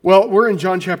Well, we're in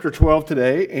John chapter 12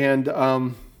 today, and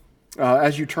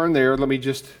as you turn there, let me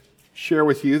just share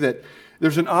with you that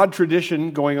there's an odd tradition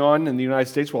going on in the United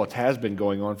States. Well, it has been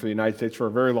going on for the United States for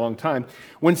a very long time.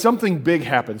 When something big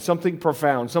happens, something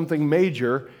profound, something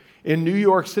major, in New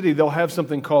York City, they'll have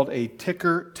something called a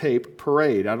ticker tape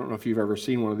parade. I don't know if you've ever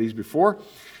seen one of these before.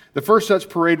 The first such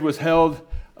parade was held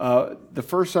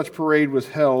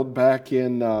back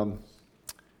in the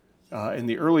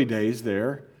early days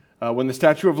there. When the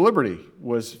Statue of Liberty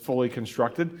was fully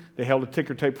constructed, they held a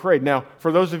ticker tape parade. Now,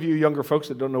 for those of you younger folks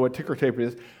that don't know what ticker tape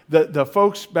is, the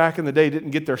folks back in the day didn't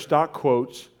get their stock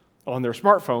quotes on their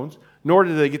smartphones, nor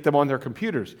did they get them on their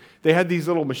computers. They had these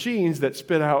little machines that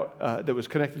spit out, that was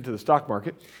connected to the stock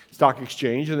market, stock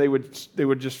exchange, and they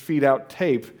would just feed out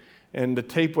tape, and the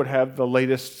tape would have the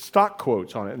latest stock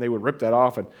quotes on it, and they would rip that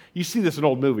off. And you see this in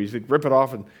old movies. They'd rip it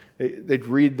off, and they'd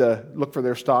look for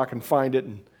their stock and find it,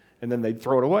 and then they'd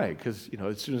throw it away because,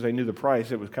 as soon as they knew the price,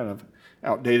 it was kind of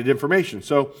outdated information.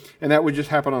 So, and that would just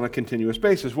happen on a continuous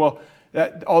basis. Well,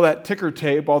 all that ticker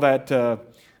tape, all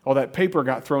that paper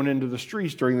got thrown into the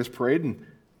streets during this parade, and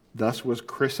thus was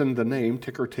christened the name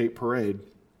Ticker Tape Parade.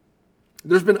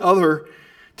 There's been other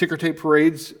ticker tape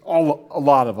parades, a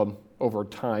lot of them over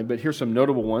time, but here's some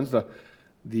notable ones.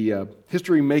 The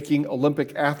history-making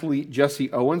Olympic athlete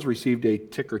Jesse Owens received a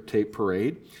ticker tape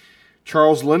parade.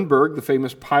 Charles Lindbergh, the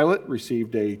famous pilot,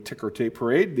 received a ticker tape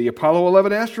parade. The Apollo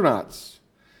 11 astronauts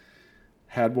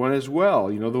had one as well.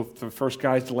 The first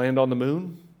guys to land on the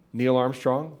moon, Neil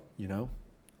Armstrong,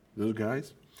 those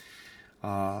guys.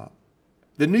 The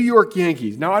New York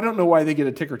Yankees. Now, I don't know why they get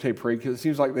a ticker tape parade because it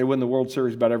seems like they win the World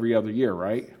Series about every other year,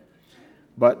 right?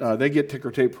 But they get ticker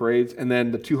tape parades. And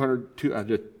then the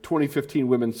 2015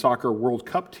 Women's Soccer World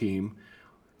Cup team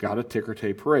got a ticker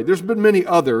tape parade. There's been many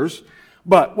others.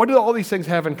 But what do all these things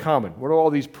have in common? What do all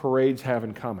these parades have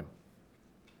in common?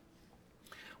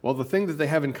 Well, the thing that they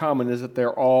have in common is that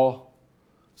they're all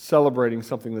celebrating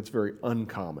something that's very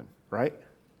uncommon, right?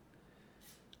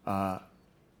 I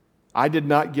did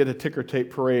not get a ticker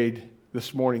tape parade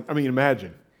this morning. I mean,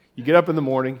 imagine. You get up in the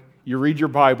morning, you read your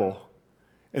Bible,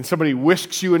 and somebody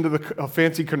whisks you into a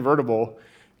fancy convertible,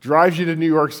 drives you to New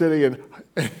York City,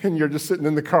 and you're just sitting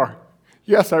in the car.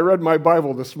 Yes, I read my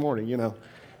Bible this morning,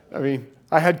 I mean,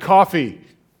 I had coffee.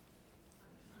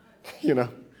 The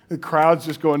crowd's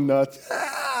just going nuts.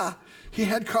 Ah, he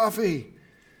had coffee.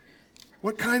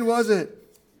 What kind was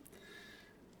it?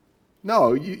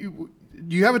 No, you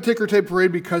have a ticker tape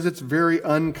parade because it's very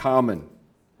uncommon,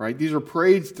 right? These are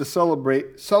parades to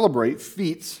celebrate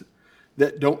feats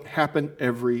that don't happen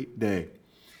every day.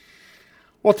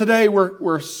 Well, today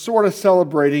we're sort of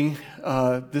celebrating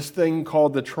this thing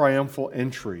called the triumphal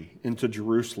entry into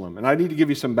Jerusalem. And I need to give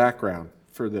you some background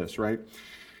for this, right?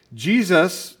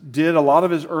 Jesus did a lot of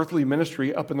his earthly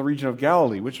ministry up in the region of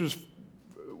Galilee, which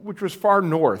was far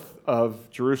north of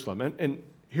Jerusalem. And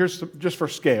here's just for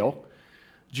scale.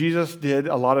 Jesus did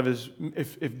a lot of his,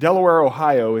 if Delaware,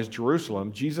 Ohio is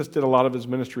Jerusalem, Jesus did a lot of his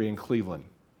ministry in Cleveland,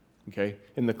 okay?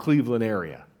 In the Cleveland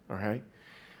area, all right?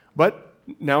 But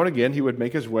now and again, he would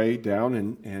make his way down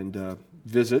and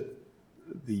visit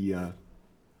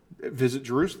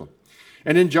Jerusalem.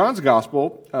 And in John's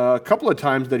gospel, a couple of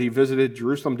times that he visited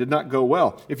Jerusalem did not go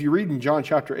well. If you read in John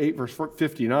chapter 8, verse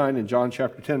 59, and John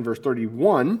chapter 10, verse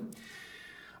 31,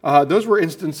 those were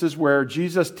instances where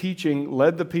Jesus' teaching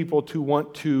led the people to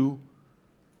want to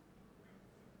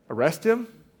arrest him.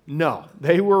 No,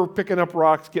 they were picking up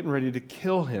rocks, getting ready to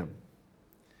kill him.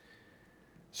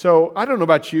 So, I don't know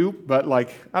about you, but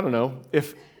I don't know,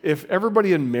 if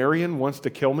everybody in Marion wants to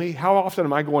kill me, how often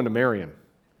am I going to Marion?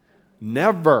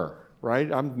 Never,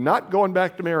 right? I'm not going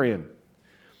back to Marion.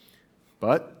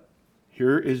 But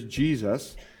here is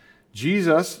Jesus.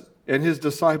 Jesus and his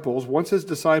disciples, once his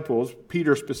disciples,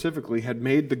 Peter specifically, had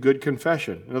made the good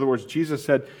confession. In other words, Jesus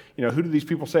said, who do these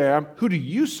people say I am? Who do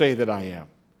you say that I am?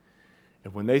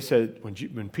 And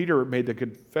when Peter made the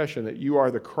confession that you are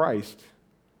the Christ,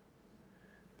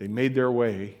 they made their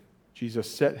way. Jesus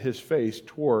set his face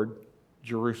toward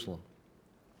Jerusalem.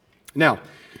 Now,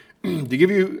 to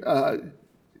give you,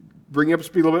 bring you up to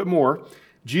speed a little bit more,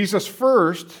 Jesus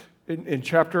first, in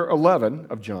chapter 11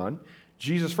 of John,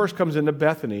 Jesus first comes into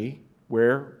Bethany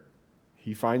where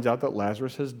he finds out that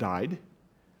Lazarus has died,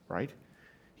 right?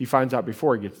 He finds out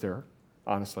before he gets there,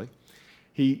 honestly.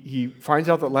 He finds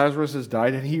out that Lazarus has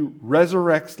died, and he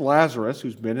resurrects Lazarus,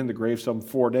 who's been in the grave some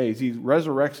 4 days. He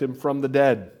resurrects him from the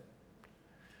dead.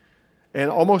 And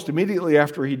almost immediately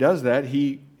after he does that,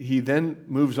 he then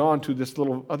moves on to this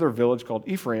little other village called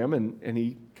Ephraim, and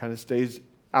he kind of stays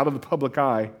out of the public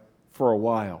eye for a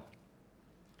while.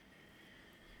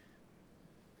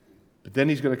 But then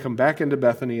he's going to come back into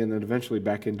Bethany and then eventually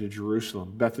back into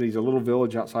Jerusalem. Bethany's a little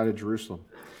village outside of Jerusalem.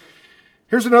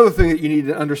 Here's another thing that you need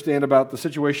to understand about the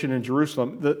situation in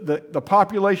Jerusalem. The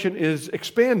population is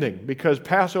expanding because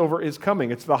Passover is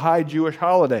coming. It's the high Jewish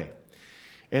holiday.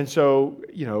 And so,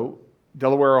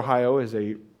 Delaware, Ohio is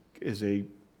a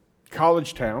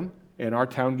college town, and our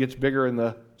town gets bigger in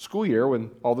the school year when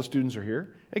all the students are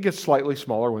here. It gets slightly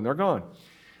smaller when they're gone.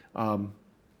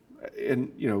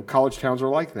 College towns are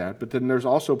like that. But then there's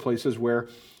also places where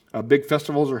big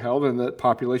festivals are held and the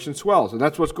population swells. And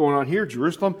that's what's going on here.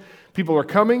 Jerusalem, people are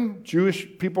coming. Jewish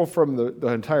people from the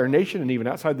entire nation and even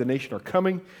outside the nation are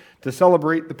coming to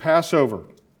celebrate the Passover.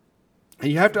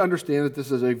 And you have to understand that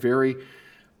this is a very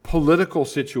political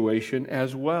situation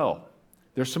as well.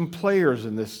 There's some players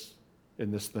in this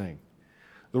thing.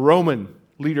 The Roman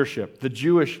leadership, the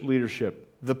Jewish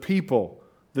leadership, the people,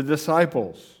 the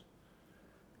disciples.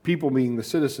 People being the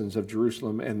citizens of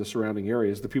Jerusalem and the surrounding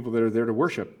areas, the people that are there to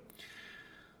worship.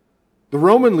 The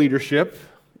Roman leadership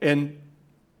and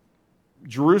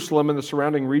Jerusalem and the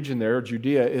surrounding region there,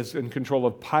 Judea, is in control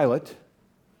of Pilate.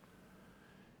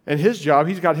 And his job,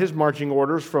 he's got his marching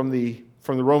orders from the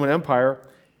Roman Empire.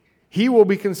 He will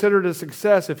be considered a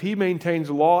success if he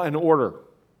maintains law and order,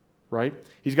 right?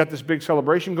 He's got this big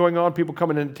celebration going on, people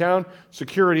coming into town,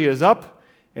 security is up.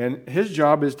 And his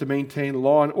job is to maintain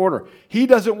law and order. He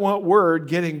doesn't want word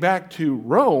getting back to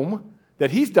Rome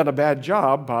that he's done a bad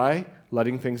job by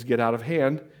letting things get out of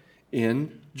hand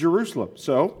in Jerusalem.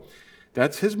 So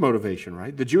that's his motivation,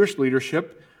 right? The Jewish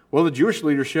leadership,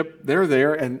 they're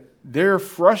there and they're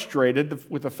frustrated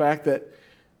with the fact that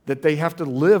they have to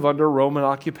live under Roman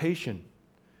occupation.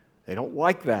 They don't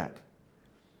like that.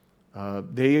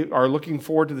 They are looking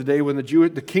forward to the day when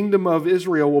the kingdom of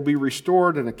Israel will be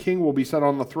restored and a king will be set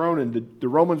on the throne and the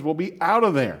Romans will be out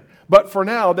of there. But for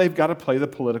now, they've got to play the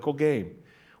political game.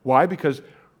 Why? Because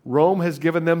Rome has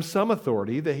given them some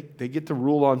authority. They get to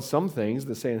rule on some things,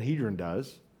 the Sanhedrin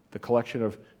does, the collection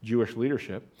of Jewish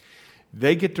leadership.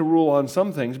 They get to rule on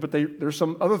some things, but there's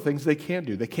some other things they can't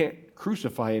do. They can't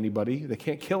crucify anybody. They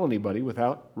can't kill anybody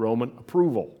without Roman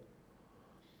approval.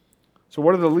 So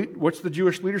what's the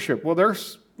Jewish leadership? Well,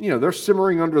 they're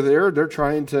simmering under there. They're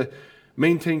trying to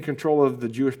maintain control of the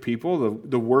Jewish people,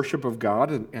 the worship of God,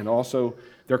 and also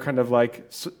they're kind of like,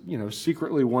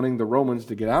 secretly wanting the Romans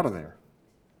to get out of there.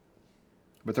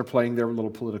 But they're playing their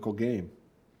little political game.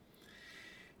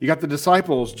 You got the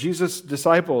disciples, Jesus'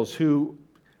 disciples, who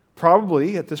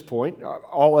probably at this point,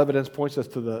 all evidence points us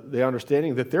to the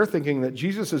understanding that they're thinking that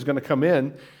Jesus is going to come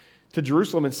in to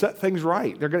Jerusalem and set things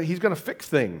right. He's going to fix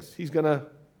things. He's going to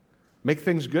make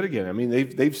things good again. I mean,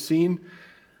 they've seen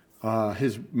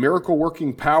his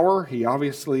miracle-working power. He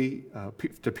obviously,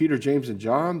 to Peter, James, and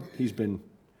John, he's been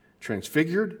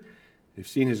transfigured. They've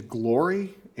seen his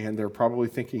glory, and they're probably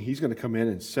thinking he's going to come in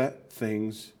and set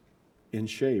things in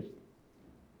shape.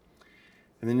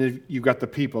 And then you've got the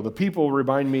people. The people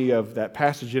remind me of that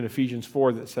passage in Ephesians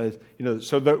 4 that says,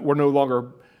 so that we're no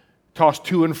longer tossed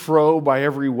to and fro by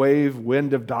every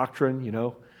wind of doctrine,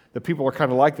 The people are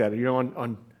kind of like that.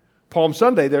 On Palm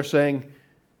Sunday, they're saying,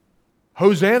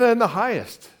 Hosanna in the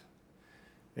highest.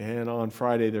 And on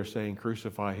Friday, they're saying,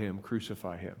 crucify him,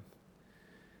 crucify him.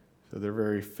 So they're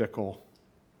very fickle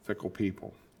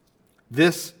people.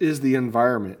 This is the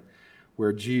environment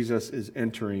where Jesus is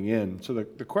entering in. So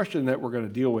the question that we're going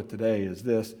to deal with today is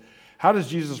this: how does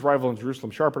Jesus' arrival in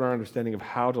Jerusalem sharpen our understanding of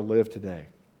how to live today?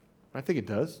 I think it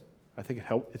does. I think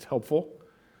it's helpful.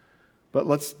 But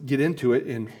let's get into it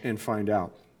and find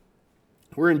out.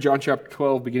 We're in John chapter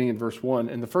 12, beginning in verse 1.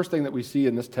 And the first thing that we see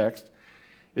in this text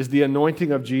is the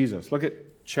anointing of Jesus. Look at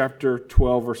chapter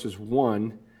 12, verses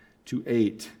 1 to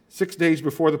 8. 6 days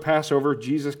before the Passover,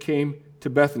 Jesus came to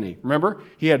Bethany. Remember,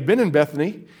 he had been in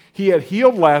Bethany. He had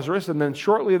healed Lazarus. And then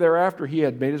shortly thereafter, he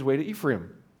had made his way to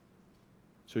Ephraim.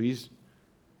 So he's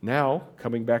now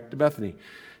coming back to Bethany.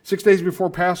 6 days before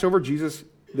Passover, Jesus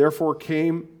therefore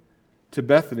came to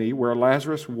Bethany, where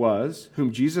Lazarus was,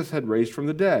 whom Jesus had raised from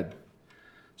the dead.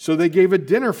 So they gave a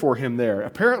dinner for him there.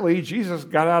 Apparently, Jesus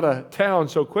got out of town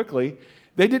so quickly,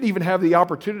 they didn't even have the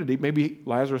opportunity. Maybe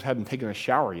Lazarus hadn't taken a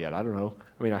shower yet. I don't know.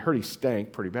 I mean, I heard he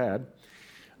stank pretty bad.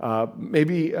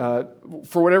 Maybe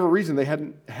for whatever reason, they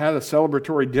hadn't had a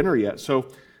celebratory dinner yet. So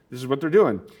this is what they're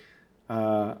doing.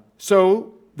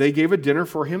 So they gave a dinner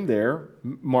for him there.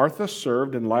 Martha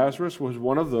served, and Lazarus was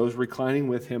one of those reclining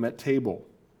with him at table.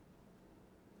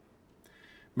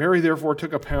 Mary therefore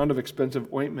took a pound of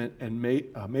expensive ointment and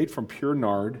made from pure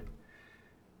nard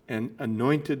and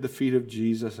anointed the feet of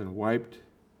Jesus and wiped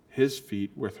his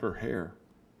feet with her hair.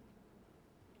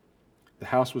 The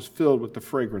house was filled with the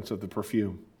fragrance of the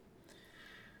perfume.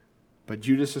 But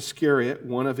Judas Iscariot,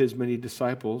 one of his many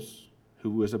disciples who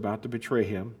was about to betray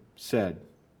him, said,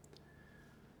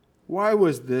 "Why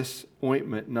was this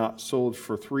ointment not sold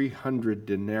for 300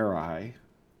 denarii,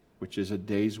 which is a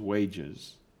day's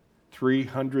wages?"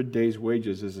 300 days'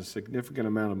 wages is a significant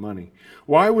amount of money.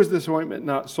 "Why was this ointment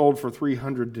not sold for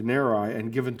 300 denarii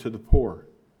and given to the poor?"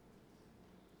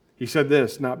 He said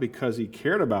this not because he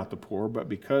cared about the poor, but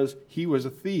because he was a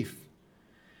thief.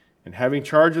 And having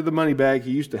charge of the money bag,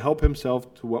 he used to help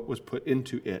himself to what was put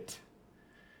into it.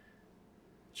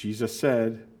 Jesus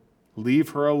said, "Leave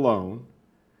her alone."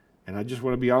 And I just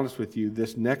want to be honest with you,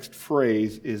 this next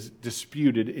phrase is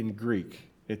disputed in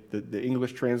Greek. The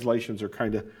English translations are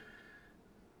kind of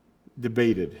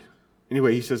debated.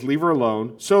 Anyway, he says, "Leave her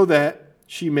alone, so that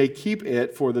she may keep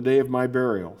it for the day of my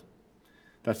burial."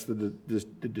 That's the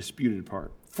disputed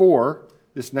part. "For,"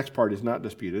 this next part is not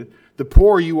disputed, "the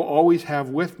poor you will always have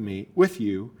with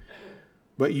you,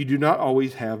 but you do not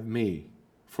always have me.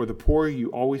 For the poor you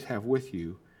always have with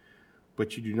you,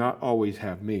 but you do not always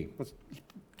have me." Let's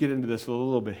get into this a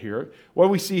little bit here. What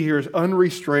we see here is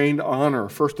unrestrained honor,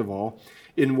 first of all,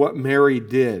 in what Mary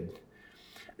did.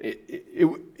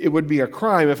 It would be a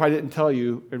crime if I didn't tell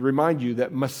you and remind you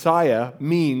that Messiah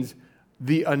means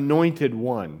the anointed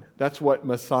one. That's what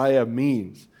Messiah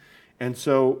means. And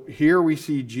so here we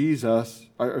see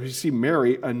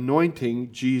Mary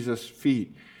anointing Jesus'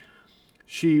 feet.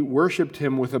 She worshiped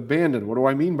him with abandon. What do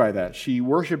I mean by that? She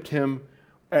worshiped him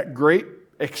at great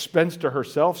expense to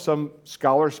herself. Some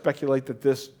scholars speculate that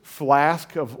this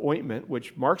flask of ointment,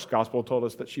 which Mark's gospel told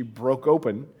us that she broke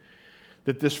open,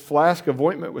 that this flask of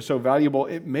ointment was so valuable,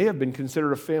 it may have been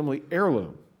considered a family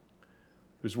heirloom.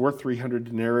 It was worth 300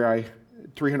 denarii,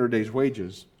 300 days'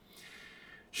 wages.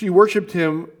 She worshiped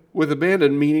him with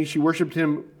abandon, meaning she worshiped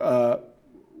him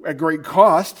at great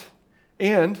cost.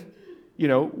 And,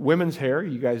 women's hair,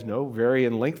 you guys know, vary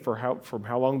in length from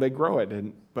how long they grow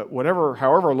it. But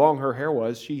however long her hair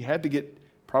was, she had to get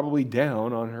probably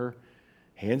down on her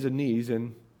hands and knees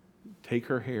and take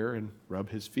her hair and rub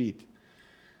his feet.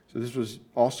 So this was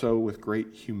also with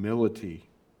great humility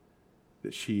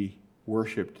that she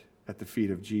worshiped at the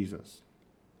feet of Jesus.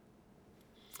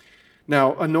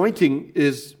 Now, anointing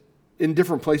is in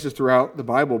different places throughout the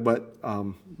Bible, but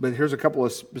here's a couple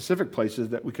of specific places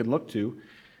that we can look to.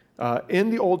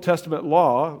 In the Old Testament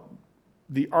law,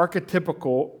 the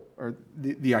archetypical or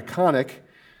the iconic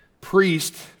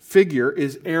priest figure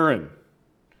is Aaron.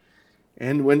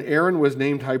 And when Aaron was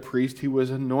named high priest, he was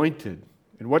anointed.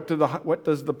 And what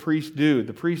does the priest do?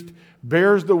 The priest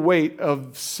bears the weight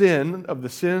of the sin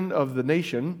of the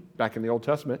nation, back in the Old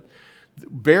Testament,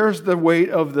 bears the weight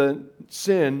of the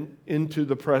sin into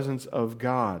the presence of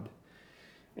God.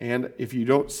 And if you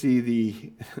don't see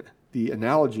the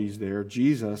analogies there,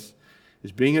 Jesus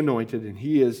is being anointed, and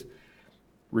he is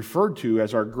referred to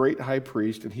as our great high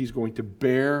priest, and he's going to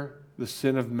bear the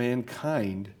sin of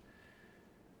mankind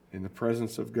in the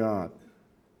presence of God.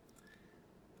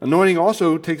 Anointing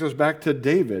also takes us back to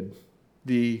David,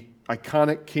 the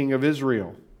iconic king of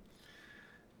Israel.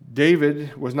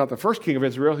 David was not the first king of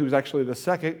Israel. He was actually the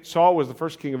second. Saul was the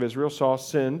first king of Israel. Saul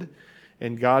sinned,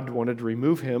 and God wanted to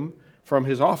remove him from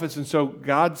his office. And so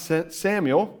God sent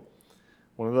Samuel,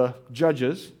 one of the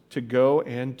judges, to go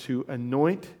and to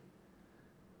anoint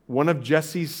one of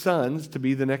Jesse's sons to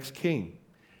be the next king.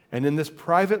 And in this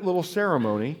private little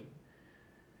ceremony,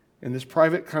 in this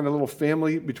private kind of little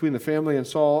family, between the family and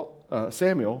Samuel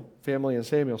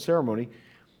ceremony,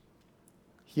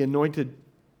 he anointed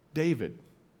David,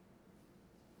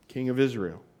 king of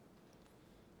Israel.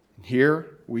 And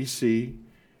here we see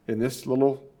in this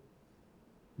little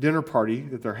dinner party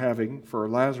that they're having for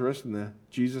Lazarus and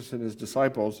Jesus and his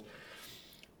disciples,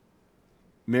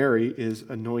 Mary is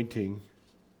anointing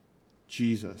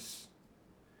Jesus,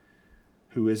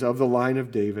 who is of the line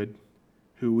of David,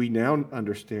 who we now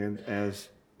understand as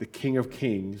the King of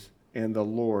Kings and the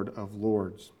Lord of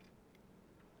Lords.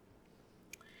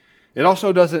 It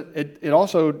also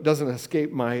doesn't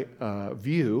escape my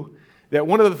view that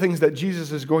one of the things that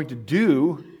Jesus is going to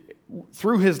do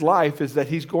through his life is that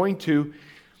he's going to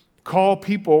call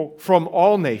people from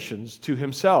all nations to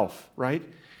himself, right?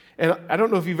 And I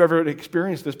don't know if you've ever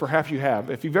experienced this. Perhaps you have.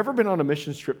 If you've ever been on a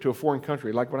missions trip to a foreign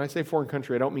country, like when I say foreign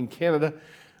country, I don't mean Canada.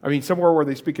 I mean somewhere where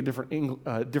they speak a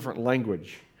different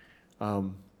language,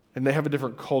 and they have a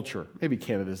different culture. Maybe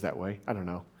Canada's that way. I don't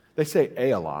know. They say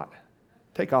a lot.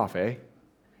 Take off, eh?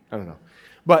 I don't know.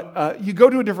 But you go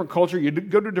to a different culture, you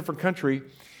go to a different country,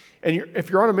 and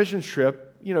if you're on a missions trip,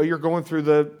 you're going through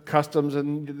the customs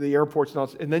and the airports and all,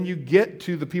 and then you get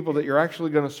to the people that you're actually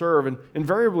going to serve, and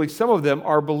invariably some of them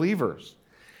are believers.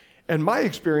 And my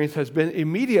experience has been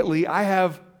immediately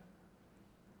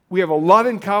we have a lot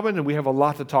in common and we have a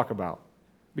lot to talk about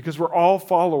because we're all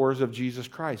followers of Jesus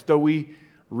Christ. Though we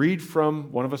read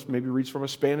from, one of us maybe reads from a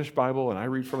Spanish Bible and I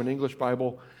read from an English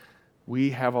Bible,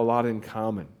 we have a lot in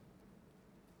common.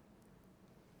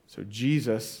 So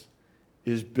Jesus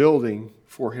is building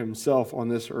for himself on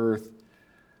this earth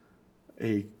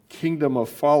a kingdom of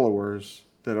followers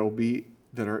that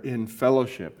are in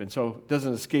fellowship. And so it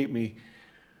doesn't escape me.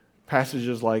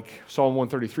 Passages like Psalm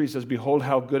 133 says, "Behold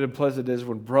how good and pleasant it is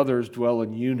when brothers dwell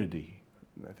in unity."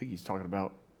 And I think he's talking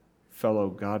about fellow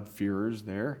God-fearers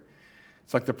there.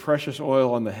 It's like the precious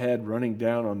oil on the head running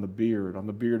down on the beard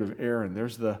of Aaron.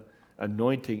 There's the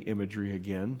anointing imagery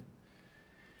again.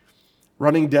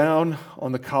 Running down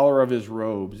on the collar of his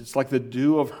robes. It's like the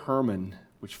dew of Hermon,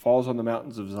 which falls on the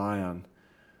mountains of Zion.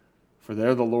 For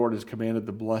there the Lord has commanded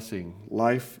the blessing,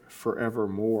 life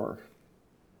forevermore.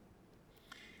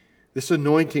 This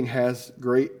anointing has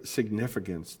great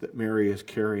significance that Mary is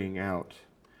carrying out.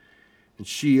 And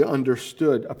she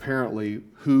understood, apparently,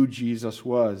 who Jesus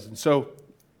was. And so,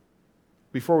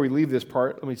 before we leave this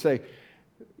part, let me say,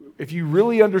 if you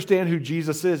really understand who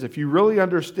Jesus is, if you really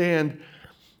understand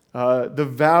the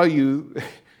value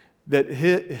that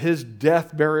his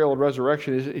death, burial, and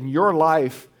resurrection is in your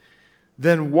life,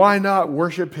 then why not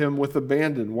worship him with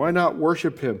abandon? Why not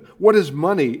worship him? What is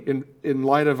money in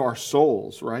light of our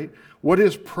souls, right? What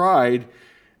is pride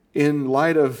in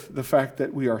light of the fact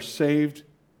that we are saved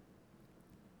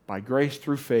by grace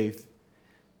through faith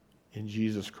in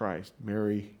Jesus Christ?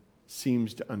 Mary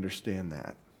seems to understand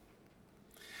that.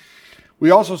 We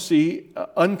also see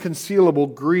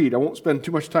unconcealable greed. I won't spend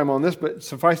too much time on this, but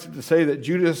suffice it to say that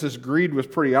Judas's greed was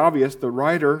pretty obvious. The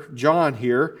writer, John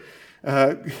here,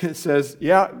 says,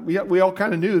 we all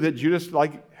kind of knew that Judas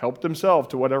helped himself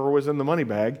to whatever was in the money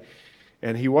bag,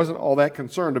 and he wasn't all that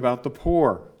concerned about the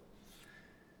poor.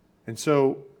 And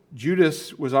so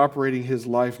Judas was operating his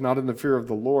life not in the fear of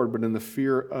the Lord, but in the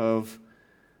fear of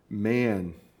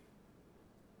man.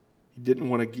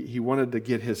 He wanted to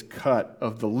get his cut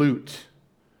of the loot.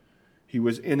 He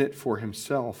was in it for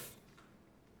himself.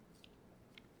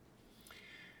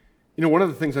 You know, one of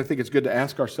the things I think it's good to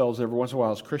ask ourselves every once in a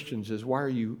while as Christians is, why are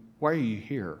you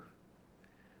here?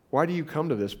 Why do you come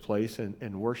to this place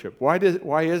and worship? Why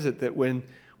is it that when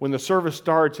the service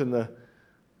starts and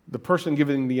the person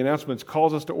giving the announcements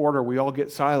calls us to order, we all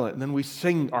get silent, and then we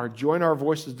join our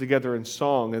voices together in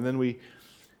song, and then we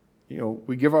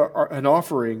give an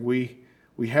offering,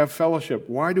 we have fellowship.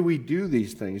 Why do we do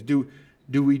these things? Do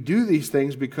we do these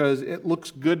things because it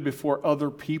looks good before other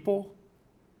people?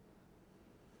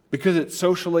 Because it's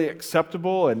socially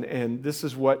acceptable, and this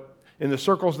is what, in the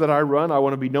circles that I run, I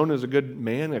want to be known as a good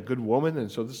man, a good woman, and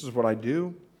so this is what I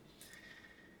do?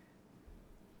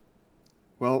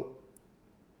 Well,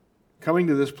 coming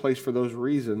to this place for those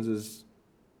reasons is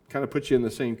kind of puts you in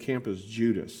the same camp as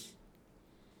Judas.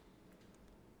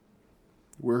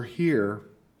 We're here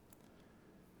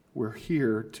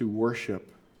to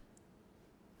worship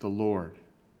the Lord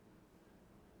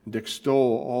and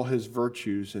extol all his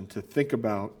virtues and to think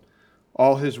about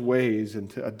all his ways and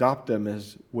to adopt them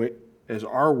as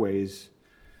our ways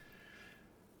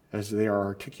as they are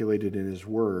articulated in his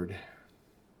word.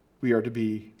 We are to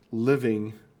be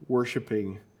living,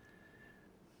 worshiping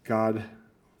God,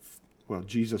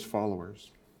 Jesus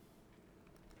followers.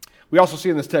 We also see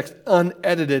in this text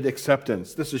unedited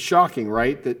acceptance. This is shocking,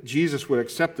 right? That Jesus would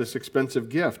accept this expensive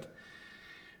gift.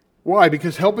 Why?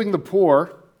 Because helping the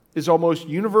poor is almost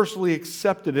universally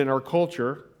accepted in our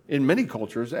culture, in many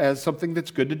cultures, as something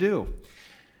that's good to do.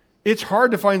 It's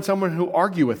hard to find someone who'll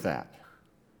argue with that,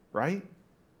 right?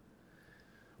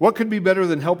 What could be better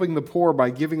than helping the poor by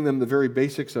giving them the very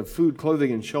basics of food,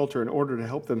 clothing, and shelter in order to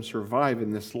help them survive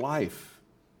in this life?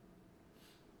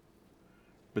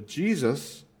 But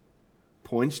Jesus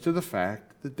points to the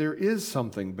fact that there is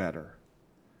something better,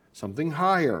 something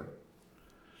higher.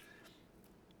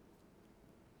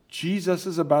 Jesus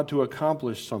is about to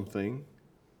accomplish something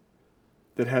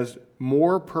that has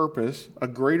more purpose, a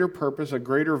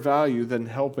greater value than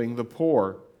helping the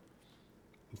poor.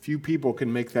 Few people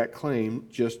can make that claim,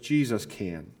 just Jesus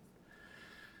can.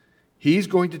 He's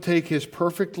going to take his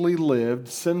perfectly lived,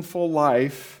 sinful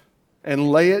life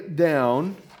and lay it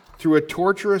down through a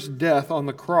torturous death on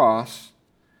the cross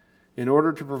in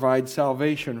order to provide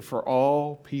salvation for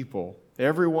all people,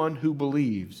 everyone who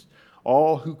believes.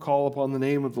 All who call upon the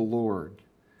name of the Lord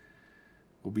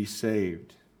will be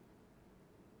saved.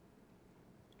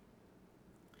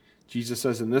 Jesus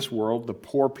says in this world, the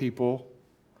poor people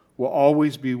will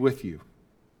always be with you.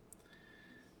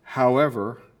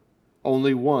 However,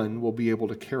 only one will be able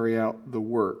to carry out the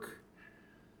work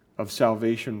of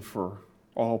salvation for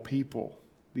all people,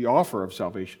 the offer of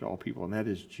salvation to all people, and that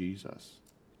is Jesus.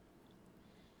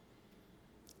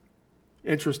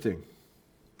 Interesting.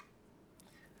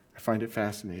 I find it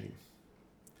fascinating.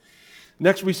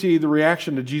 Next, we see the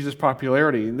reaction to Jesus'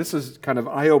 popularity, and this is kind of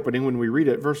eye-opening when we read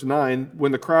it. Verse 9,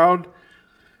 when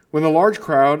the large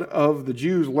crowd of the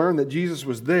Jews learned that Jesus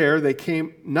was there, they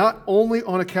came not only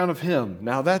on account of him.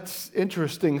 Now that's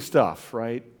interesting stuff,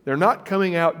 right? They're not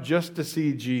coming out just to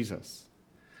see Jesus,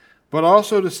 but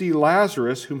also to see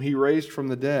Lazarus, whom he raised from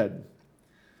the dead.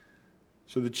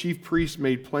 So the chief priests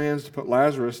made plans to put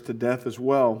Lazarus to death as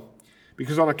well,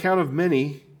 because on account of him,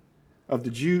 many of the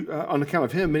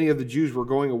Jews were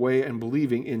going away and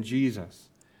believing in Jesus.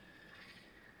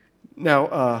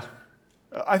 Now,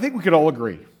 I think we could all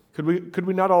agree. Could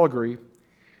we not all agree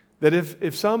that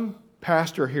if some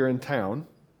pastor here in town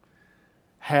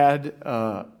had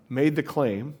made the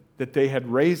claim that they had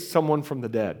raised someone from the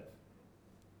dead?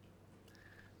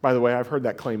 By the way, I've heard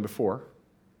that claim before.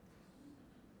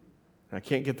 I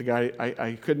couldn't get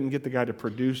the guy to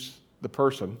produce the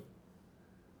person,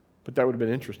 but that would have been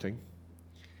interesting.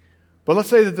 But let's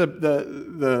say that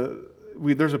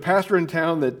there's a pastor in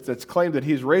town that's claimed that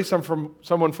he's raised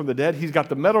someone from the dead. He's got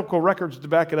the medical records to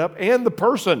back it up, and the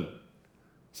person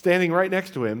standing right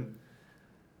next to him.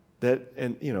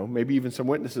 And maybe even some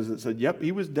witnesses that said, "Yep,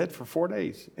 he was dead for 4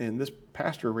 days, and this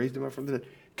pastor raised him up from the dead."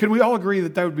 Can we all agree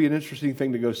that would be an interesting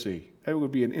thing to go see? That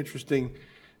would be an interesting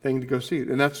thing to go see,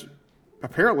 and that's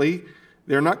apparently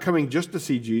they're not coming just to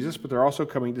see Jesus, but they're also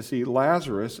coming to see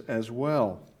Lazarus as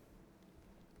well.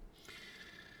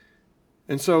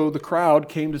 And so the crowd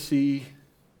came to see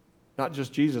not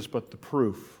just Jesus, but the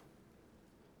proof.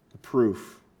 The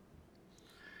proof.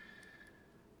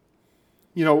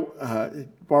 While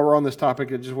we're on this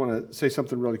topic, I just want to say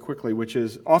something really quickly, which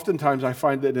is oftentimes I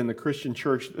find that in the Christian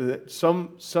church that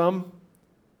some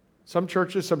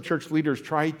churches, some church leaders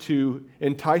try to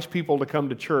entice people to come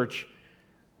to church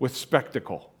with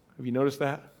spectacle. Have you noticed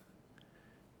that?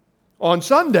 On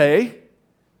Sunday,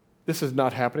 this is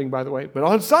not happening, by the way, but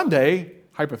on Sunday,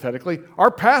 hypothetically,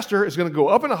 our pastor is going to go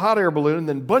up in a hot air balloon and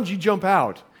then bungee jump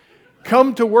out,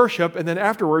 come to worship, and then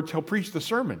afterwards he'll preach the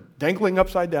sermon, dangling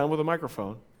upside down with a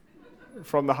microphone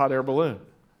from the hot air balloon.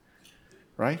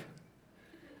 Right?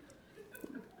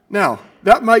 Now,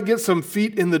 that might get some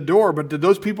feet in the door, but did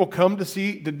those people come to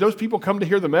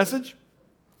hear the message?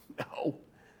 No.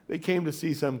 They came to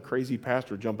see some crazy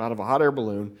pastor jump out of a hot air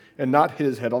balloon and not hit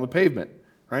his head on the pavement,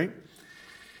 right?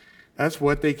 That's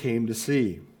what they came to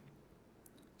see.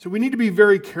 So we need to be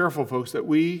very careful, folks, that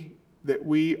we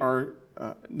are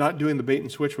not doing the bait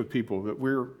and switch with people, that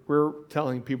we're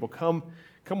telling people, come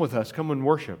with us, come and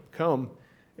worship, come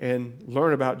and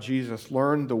learn about Jesus,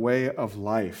 learn the way of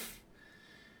life.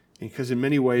 Because in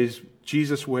many ways,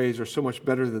 Jesus' ways are so much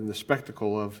better than the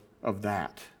spectacle of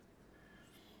that.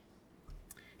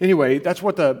 Anyway, that's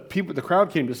what the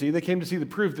crowd came to see. They came to see the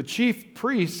proof. The chief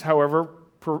priests, however,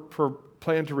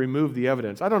 planned to remove the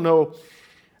evidence. I don't know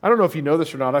if you know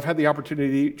this or not. I've had the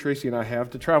opportunity, Tracy and I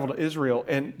have, to travel to Israel.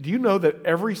 And do you know that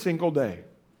every single day,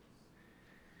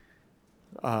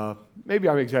 maybe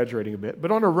I'm exaggerating a bit, but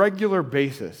on a regular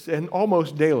basis and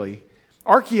almost daily,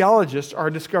 archaeologists are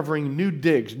discovering new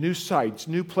digs, new sites,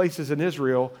 new places in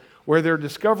Israel where they're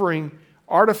discovering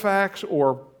artifacts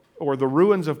or the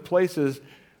ruins of places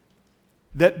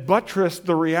that buttress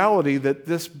the reality that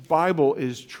this Bible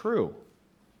is true.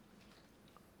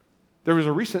 There was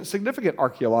a recent significant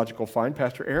archaeological find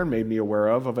Pastor Aaron made me aware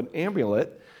of an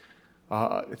amulet.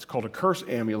 It's called a curse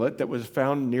amulet that was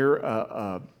found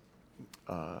near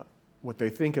what they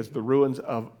think is the ruins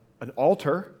of an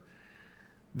altar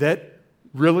that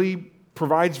really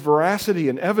provides veracity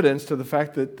and evidence to the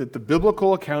fact that the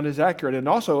biblical account is accurate. And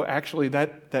also, actually,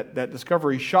 that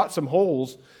discovery shot some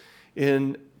holes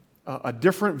in a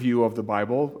different view of the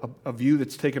Bible, a view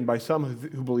that's taken by some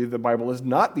who believe the Bible is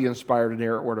not the inspired,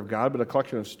 inerrant Word of God, but a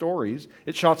collection of stories.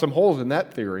 It shot some holes in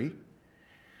that theory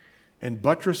and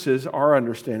buttresses our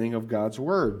understanding of God's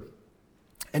Word.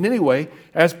 And anyway,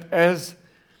 as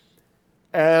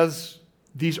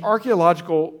these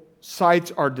archaeological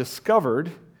sites are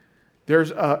discovered,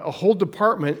 there's a whole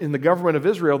department in the government of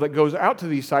Israel that goes out to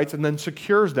these sites and then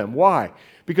secures them. Why?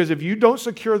 Because if you don't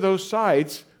secure those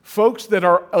sites, folks that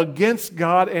are against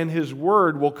God and His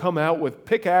Word will come out with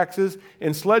pickaxes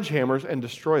and sledgehammers and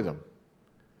destroy them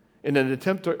in an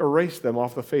attempt to erase them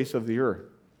off the face of the earth.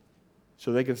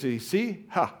 So they can see,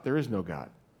 there is no God.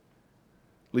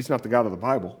 At least not the God of the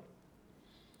Bible.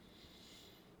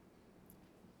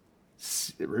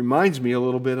 It reminds me a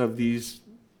little bit of these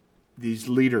these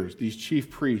leaders, these chief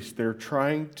priests, they're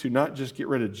trying to not just get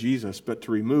rid of Jesus, but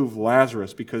to remove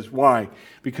Lazarus. Because why?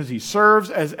 Because he serves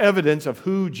as evidence of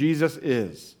who Jesus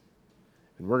is.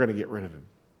 And we're going to get rid of him.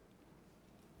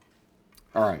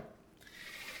 All right.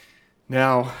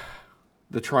 Now,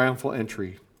 the triumphal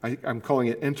entry. I'm calling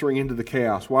it entering into the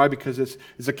chaos. Why? Because it's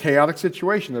a chaotic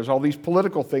situation. There's all these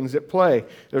political things at play.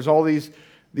 There's all these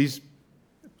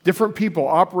different people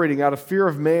operating out of fear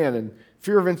of man and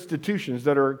fear of institutions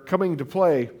that are coming to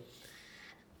play.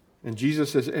 And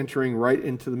Jesus is entering right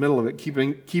into the middle of it,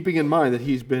 keeping in mind that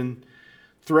he's been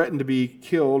threatened to be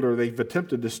killed, or they've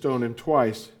attempted to stone him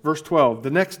twice. Verse 12,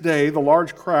 the next day, the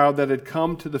large crowd that had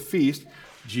come to the feast,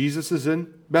 Jesus is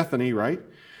in Bethany, right?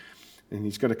 And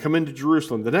he's going to come into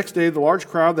Jerusalem. The next day, the large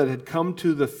crowd that had come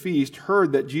to the feast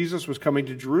heard that Jesus was coming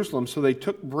to Jerusalem. So they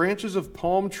took branches of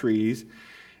palm trees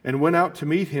and went out to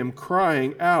meet him,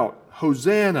 crying out,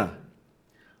 Hosanna!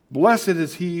 Blessed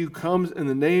is he who comes in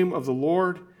the name of the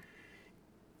Lord,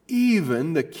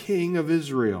 even the King of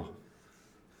Israel.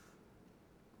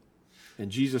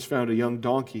 And Jesus found a young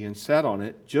donkey and sat on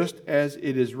it, just as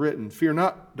it is written, Fear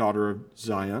not, daughter of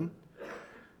Zion.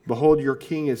 Behold, your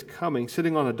king is coming,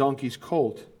 sitting on a donkey's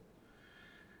colt.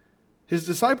 His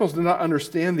disciples did not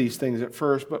understand these things at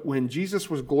first, but when Jesus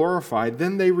was glorified,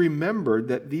 then they remembered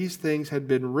that these things had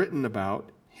been written about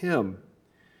him,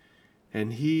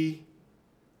 and he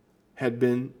had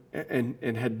been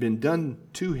had been done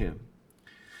to him.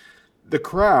 The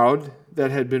crowd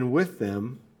that had been with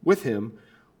him,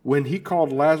 when he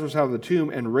called Lazarus out of the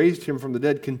tomb and raised him from the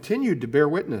dead, continued to bear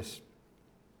witness.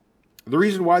 The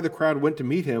reason why the crowd went to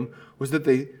meet him was that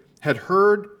they had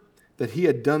heard that he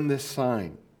had done this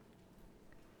sign.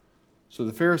 So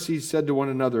the Pharisees said to one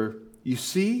another, You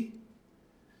see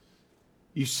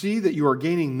that you are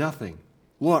gaining nothing.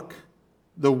 Look,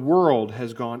 the world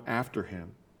has gone after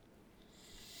him.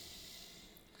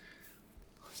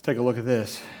 Let's take a look at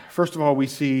this. First of all, we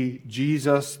see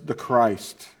Jesus the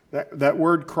Christ. That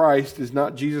word Christ is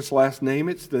not Jesus' last name.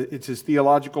 It's his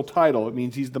theological title. It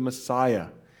means he's the Messiah.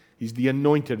 He's the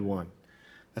anointed one.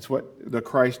 That's what the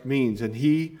Christ means. And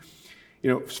he,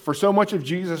 for so much of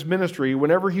Jesus' ministry,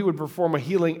 whenever he would perform a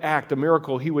healing act, a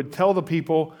miracle, he would tell the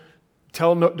people,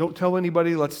 don't tell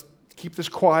anybody, let's keep this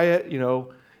quiet,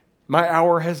 my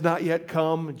hour has not yet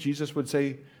come. Jesus would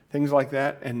say things like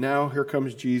that. And now here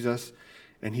comes Jesus,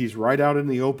 and he's right out in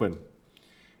the open.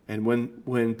 And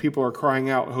when people are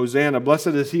crying out, Hosanna, blessed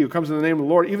is he who comes in the name of the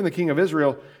Lord, even the King of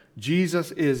Israel,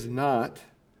 Jesus is not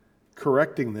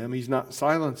correcting them. He's not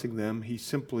silencing them. He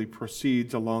simply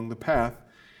proceeds along the path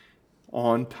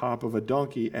on top of a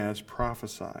donkey as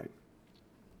prophesied.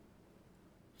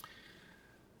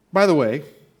 By the way,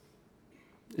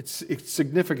 it's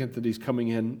significant that he's coming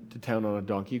into town on a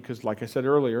donkey because, like I said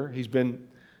earlier,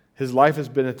 his life has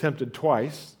been attempted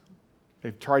twice.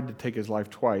 They've tried to take his life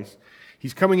twice.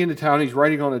 He's coming into town. He's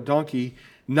riding on a donkey,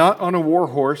 not on a war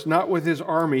horse, not with his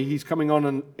army. He's coming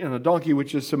on a donkey,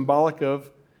 which is symbolic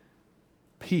of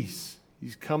peace.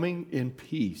 He's coming in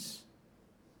peace.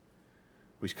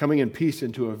 He's coming in peace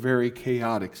into a very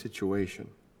chaotic situation.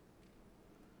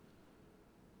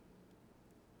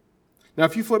 Now,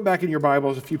 if you flip back in your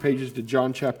Bibles a few pages to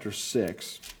John chapter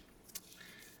 6,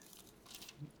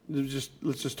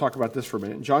 let's just talk about this for a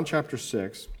minute. In John chapter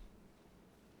 6,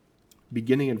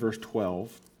 beginning in verse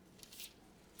 12,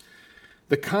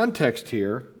 the context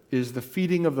here is the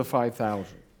feeding of the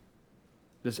 5,000.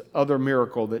 This other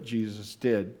miracle that Jesus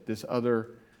did, this other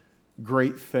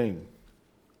great thing.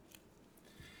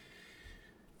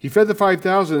 He fed the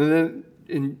 5,000, and then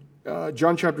in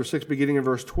John chapter 6, beginning in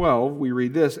verse 12, we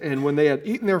read this, And when they had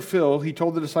eaten their fill, he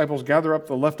told the disciples, Gather up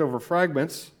the leftover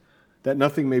fragments, that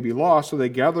nothing may be lost. So they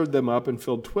gathered them up and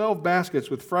filled 12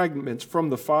 baskets with fragments from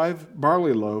the 5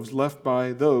 barley loaves left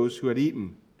by those who had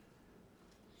eaten.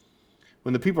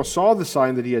 When the people saw the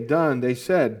sign that he had done, they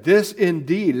said, This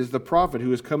indeed is the prophet who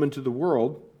has come into the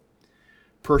world.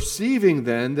 Perceiving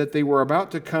then that they were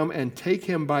about to come and take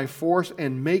him by force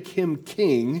and make him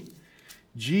king,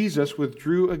 Jesus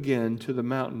withdrew again to the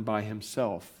mountain by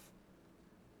himself.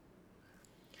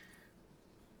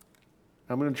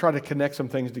 I'm going to try to connect some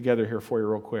things together here for you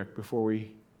real quick before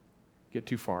we get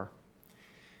too far.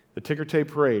 The ticker tape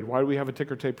parade. Why do we have a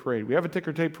ticker tape parade? We have a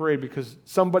ticker tape parade because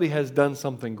somebody has done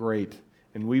something great.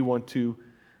 And we want to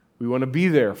be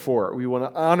there for it. We want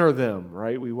to honor them,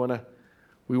 right? We want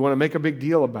to make a big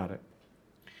deal about it.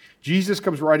 Jesus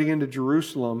comes riding into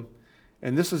Jerusalem,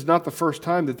 and this is not the first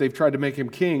time that they've tried to make him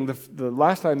king. The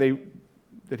last time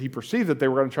that he perceived that they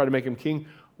were going to try to make him king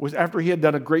was after he had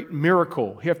done a great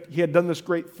miracle. He had done this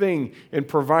great thing in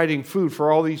providing food for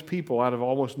all these people out of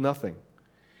almost nothing.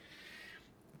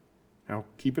 Now,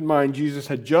 keep in mind, Jesus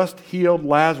had just healed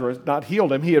Lazarus, not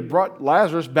healed him, he had brought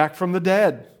Lazarus back from the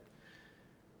dead.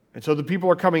 And so the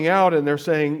people are coming out and they're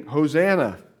saying,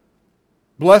 Hosanna,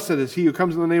 blessed is he who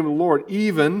comes in the name of the Lord,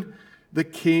 even the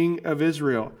King of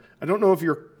Israel. I don't know if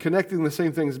you're connecting the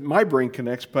same things my brain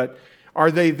connects, but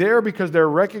are they there because they're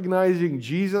recognizing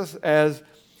Jesus as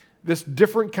this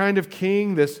different kind of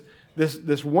king, this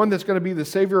one that's going to be the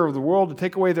Savior of the world to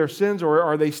take away their sins? Or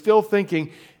are they still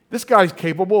thinking, this guy's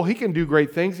capable, he can do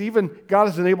great things, even God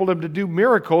has enabled him to do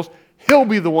miracles, he'll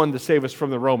be the one to save us from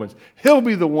the Romans, he'll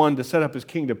be the one to set up his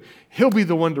kingdom, he'll be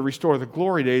the one to restore the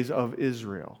glory days of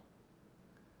Israel?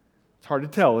 It's hard to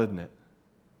tell, isn't it?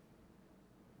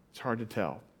 It's hard to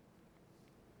tell.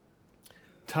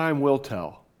 Time will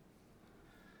tell.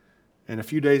 And a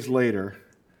few days later,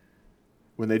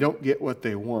 when they don't get what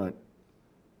they want,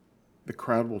 the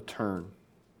crowd will turn.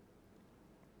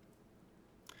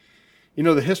 You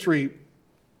know,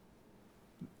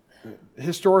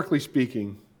 historically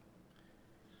speaking,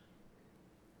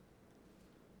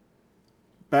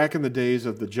 back in the days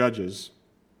of the judges,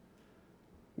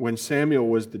 when Samuel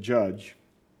was the judge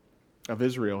of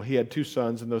Israel, he had 2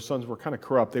 sons, and those sons were kind of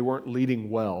corrupt. They weren't leading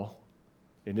well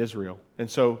in Israel.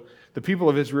 And so the people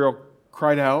of Israel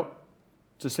cried out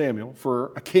to Samuel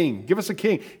for a king. Give us a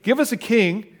king. Give us a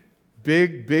king,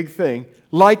 big thing,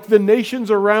 like the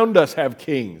nations around us have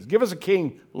kings. Give us a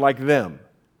king like them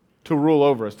to rule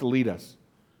over us, to lead us.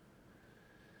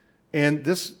 And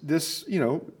this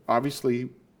obviously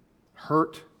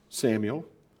hurt Samuel.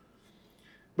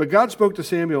 But God spoke to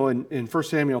Samuel in 1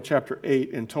 Samuel chapter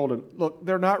 8 and told him, look,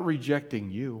 they're not rejecting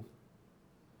you.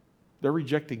 They're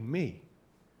rejecting me.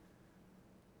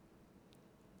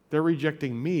 They're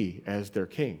rejecting me as their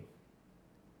king.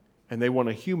 And they want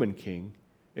a human king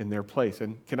in their place.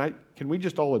 And can we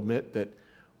just all admit that,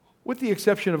 with the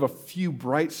exception of a few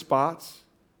bright spots,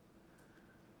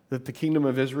 that the kingdom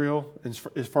of Israel,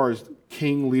 as far as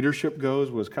king leadership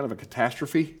goes, was kind of a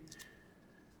catastrophe?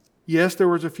 Yes, there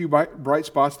was a few bright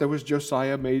spots. There was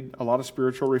Josiah, made a lot of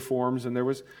spiritual reforms, and there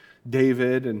was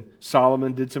David, and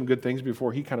Solomon did some good things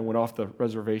before he kind of went off the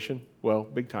reservation. Well,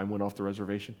 big time went off the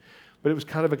reservation. But it was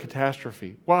kind of a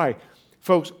catastrophe. Why?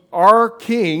 Folks, our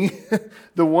king,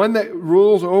 the one that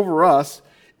rules over us,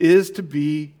 is to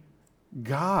be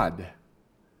God.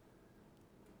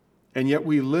 And yet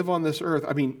we live on this earth.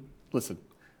 I mean, listen,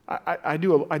 I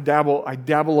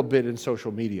dabble a bit in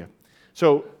social media.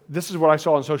 So this is what I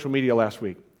saw on social media last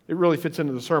week. It really fits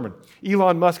into the sermon.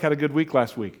 Elon Musk had a good week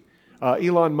last week.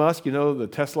 Elon Musk, you know, the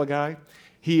Tesla guy,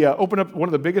 he opened up one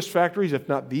of the biggest factories, if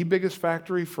not the biggest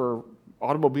factory for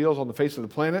automobiles on the face of the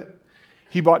planet.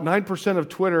 He bought 9% of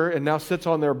Twitter and now sits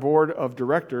on their board of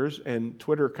directors. And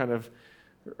Twitter kind of,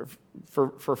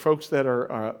 for folks that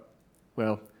are,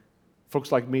 folks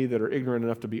like me that are ignorant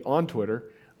enough to be on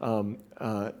Twitter,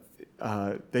 there's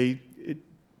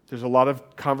a lot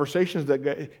of conversations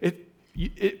that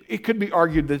it could be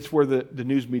argued that's where the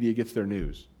news media gets their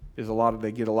news.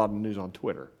 They get a lot of news on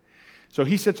Twitter. So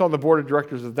he sits on the board of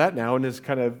directors of that now and is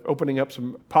kind of opening up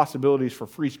some possibilities for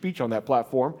free speech on that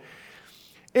platform.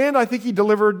 And I think he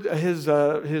delivered his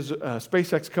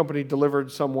SpaceX company delivered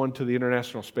someone to the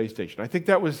International Space Station. I think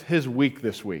that was his week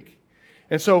this week.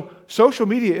 And so social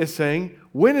media is saying,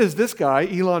 when is this guy,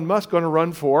 Elon Musk, going to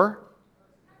run for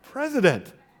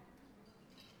president?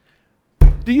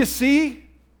 Do you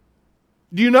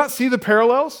not see the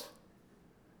parallels?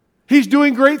 He's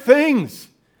doing great things.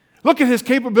 Look at his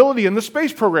capability in the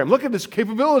space program. Look at his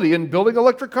capability in building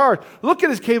electric cars. Look at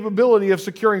his capability of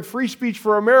securing free speech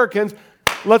for Americans.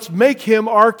 Let's make him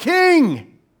our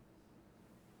king.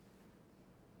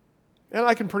 And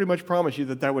I can pretty much promise you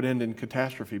that would end in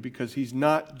catastrophe because he's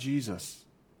not Jesus.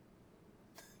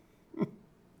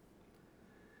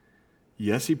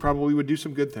 Yes, he probably would do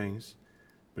some good things,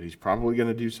 but he's probably going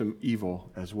to do some evil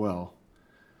as well,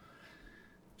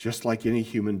 just like any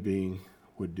human being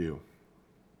would do.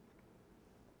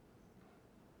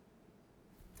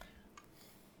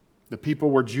 The people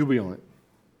were jubilant.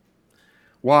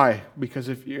 Why? Because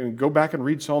if you go back and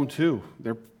read Psalm 2,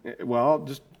 I'll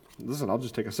just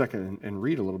take a second and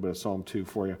read a little bit of Psalm 2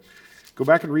 for you. Go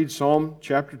back and read Psalm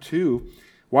chapter 2.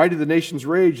 Why do the nations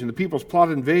rage and the peoples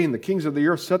plot in vain? The kings of the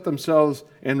earth set themselves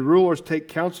and rulers take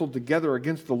counsel together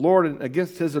against the Lord and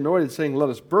against his anointed, saying, let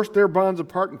us burst their bonds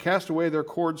apart and cast away their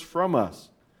cords from us.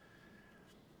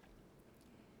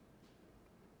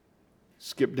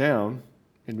 Skip down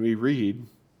and we read,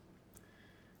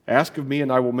 ask of me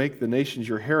and I will make the nations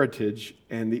your heritage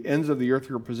and the ends of the earth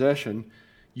your possession.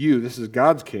 You, this is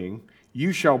God's king,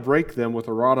 you shall break them with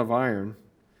a rod of iron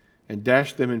and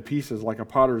dash them in pieces like a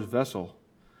potter's vessel.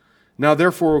 Now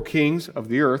therefore, O kings of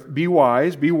the earth, be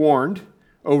wise, be warned,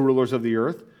 O rulers of the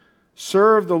earth.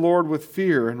 Serve the Lord with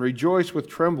fear and rejoice with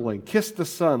trembling. Kiss the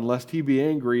Son, lest he be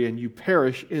angry and you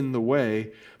perish in the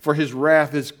way, for his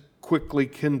wrath is quickly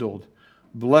kindled.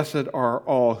 Blessed are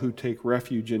all who take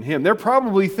refuge in him. They're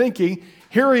probably thinking,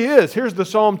 here he is. Here's the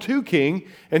Psalm 2 king,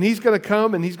 and he's going to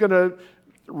come and he's going to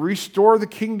restore the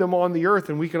kingdom on the earth,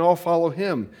 and we can all follow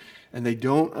him. And they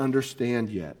don't understand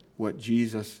yet what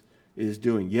Jesus is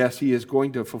doing. Yes, he is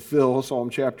going to fulfill Psalm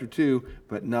chapter 2,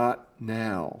 but not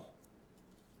now.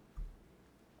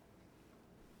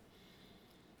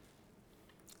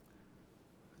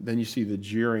 Then you see the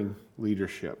jeering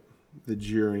leadership. The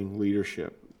jeering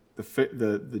leadership.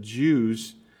 The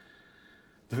Jews,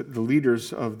 the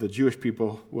leaders of the Jewish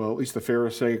people, well, at least the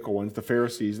Pharisaical ones, the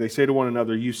Pharisees, they say to one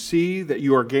another, you see that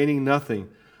you are gaining nothing.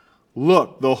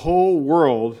 Look, the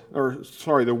world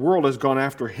has gone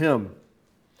after him.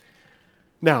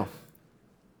 Now,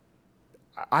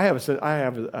 I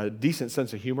have a decent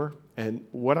sense of humor, and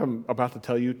what I'm about to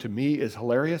tell you to me is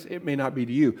hilarious. It may not be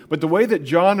to you. But the way that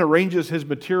John arranges his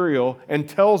material and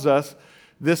tells us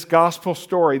this gospel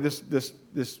story, this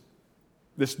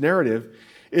narrative,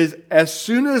 is as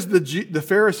soon as the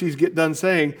Pharisees get done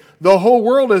saying, the whole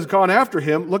world has gone after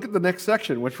him, look at the next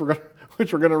section, which we're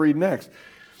going to read next.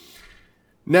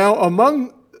 Now,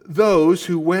 among those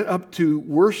who went up to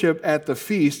worship at the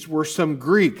feast were some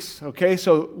Greeks. Okay,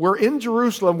 so we're in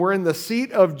Jerusalem, we're in the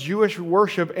seat of Jewish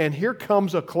worship, and here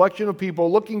comes a collection of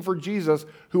people looking for Jesus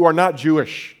who are not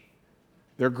Jewish.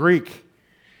 They're Greek.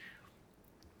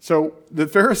 So the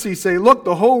Pharisees say, look,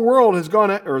 the whole world has gone,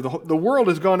 the world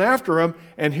has gone after him,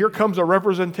 and here comes a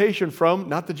representation from,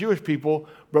 not the Jewish people,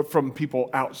 but from people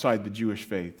outside the Jewish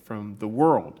faith, from the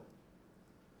world,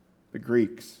 the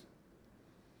Greeks.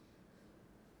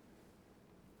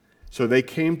 So they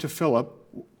came to Philip,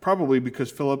 probably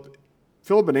because Philip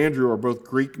and Andrew are both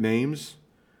Greek names.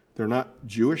 They're not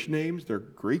Jewish names, they're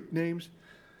Greek names.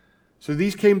 So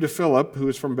these came to Philip, who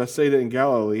is from Bethsaida in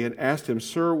Galilee, and asked him,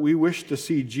 Sir, we wish to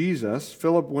see Jesus.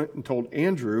 Philip went and told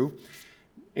Andrew.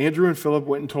 Andrew and Philip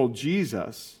went and told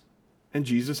Jesus, and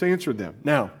Jesus answered them.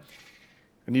 Now,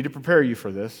 I need to prepare you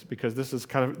for this, because this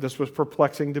was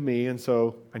perplexing to me, and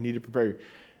so I need to prepare you.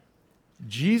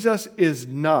 Jesus is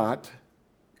not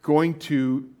going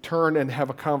to turn and have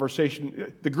a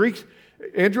conversation. The Greeks,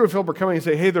 Andrew and Philip are coming and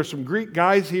say, hey, there's some Greek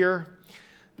guys here.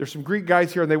 There's some Greek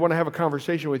guys here, and they want to have a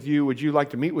conversation with you. Would you like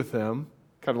to meet with them?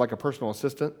 Kind of like a personal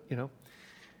assistant, you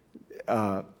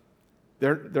know.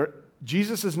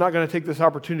 Jesus is not going to take this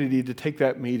opportunity to take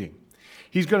that meeting.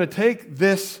 He's going to take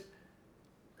the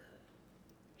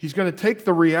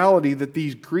reality that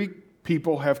these Greek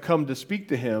people have come to speak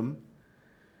to him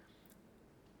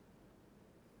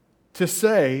to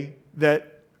say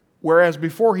that whereas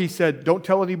before he said, don't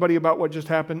tell anybody about what just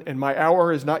happened and my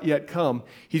hour has not yet come,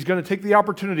 he's going to take the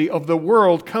opportunity of the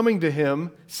world coming to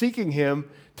him, seeking him,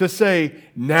 to say,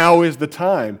 now is the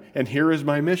time and here is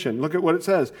my mission. Look at what it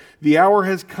says. The hour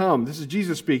has come. This is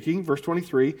Jesus speaking, verse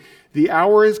 23. The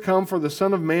hour has come for the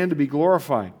Son of Man to be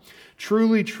glorified.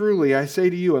 Truly, truly, I say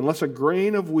to you, unless a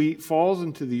grain of wheat falls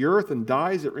into the earth and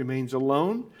dies, it remains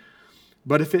alone.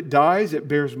 But if it dies, it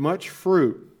bears much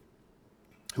fruit.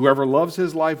 Whoever loves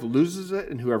his life loses it,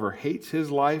 and whoever hates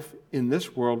his life in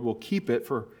this world will keep it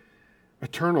for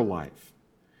eternal life.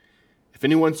 If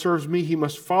anyone serves me, he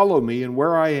must follow me, and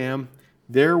where I am,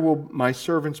 there will my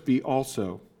servants be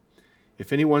also.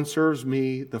 If anyone serves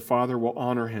me, the Father will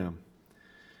honor him.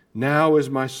 Now is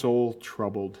my soul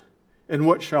troubled, and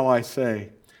what shall I say?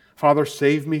 Father,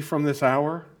 save me from this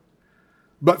hour?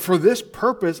 But for this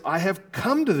purpose I have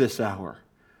come to this hour.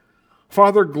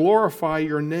 Father, glorify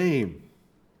your name.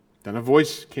 Then a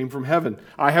voice came from heaven.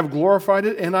 I have glorified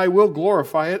it, and I will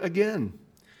glorify it again.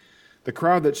 The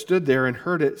crowd that stood there and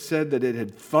heard it said that it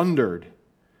had thundered.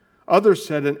 Others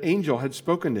said an angel had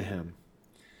spoken to him.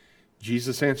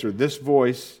 Jesus answered, this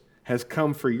voice has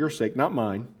come for your sake, not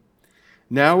mine.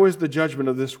 Now is the judgment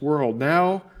of this world.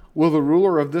 Now will the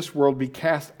ruler of this world be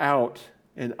cast out,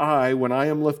 and I, when I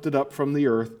am lifted up from the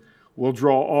earth, will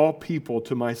draw all people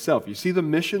to myself. You see the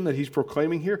mission that he's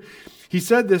proclaiming here? He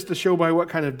said this to show by what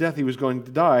kind of death he was going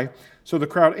to die. So the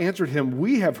crowd answered him,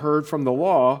 we have heard from the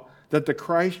law that the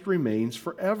Christ remains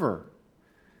forever.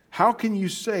 How can you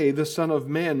say the Son of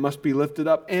Man must be lifted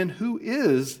up? And who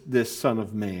is this Son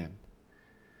of Man?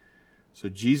 So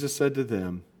Jesus said to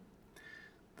them,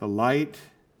 the light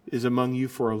is among you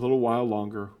for a little while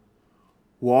longer.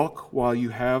 Walk while you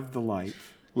have the light,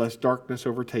 lest darkness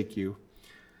overtake you.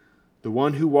 The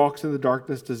one who walks in the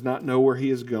darkness does not know where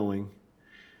he is going.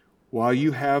 While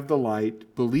you have the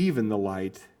light, believe in the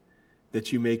light,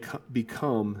 that you may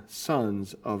become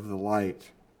sons of the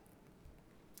light.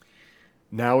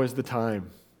 Now is the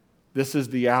time. This is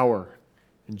the hour.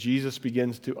 And Jesus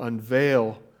begins to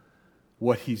unveil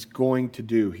what he's going to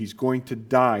do. He's going to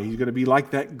die. He's going to be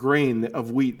like that grain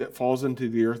of wheat that falls into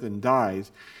the earth and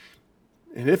dies.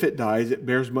 And if it dies, it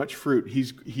bears much fruit.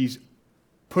 He's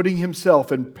putting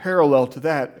himself in parallel to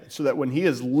that, so that when he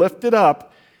is lifted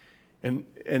up, and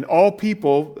all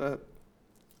people,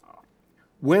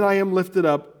 when I am lifted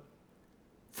up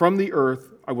from the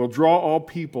earth, I will draw all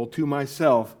people to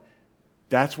myself.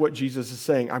 That's what Jesus is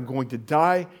saying. I'm going to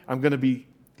die. I'm going to be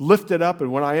lifted up.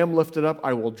 And when I am lifted up,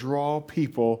 I will draw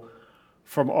people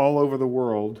from all over the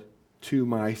world to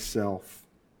myself.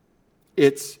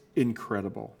 It's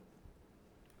incredible.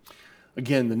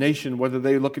 Again, the nation, what are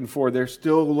they looking for? They're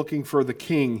still looking for the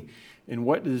king. And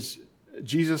what does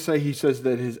Jesus say? He says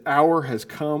that his hour has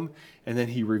come, and then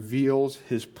he reveals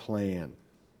his plan.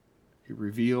 He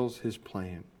reveals his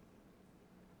plan.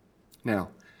 Now,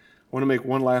 I want to make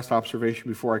one last observation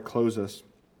before I close this.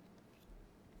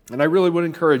 And I really want to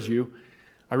encourage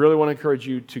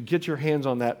you to get your hands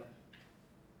on that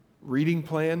reading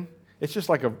plan. It's just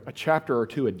like a chapter or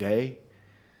two a day,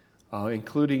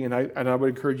 including, and I would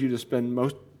encourage you to spend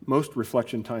most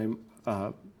reflection time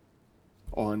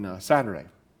on Saturday,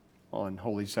 on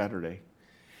Holy Saturday.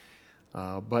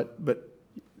 But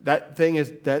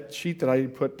that sheet that I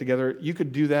put together, you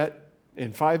could do that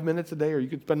in 5 minutes a day, or you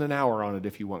could spend an hour on it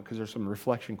if you want, because there's some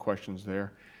reflection questions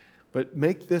there. But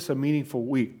make this a meaningful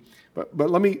week. But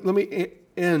let me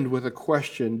end with a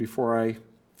question before I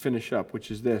finish up,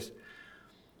 which is this: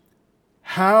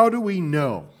 how do we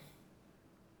know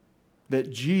that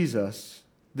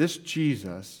this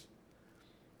Jesus,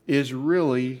 is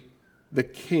really the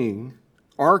King,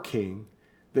 our King,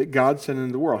 that God sent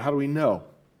into the world? How do we know?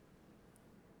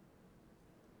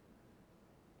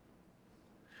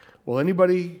 Well,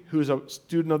 anybody who's a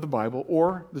student of the Bible,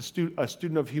 or a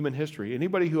student of human history,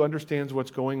 anybody who understands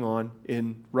what's going on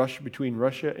in Russia, between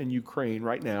Russia and Ukraine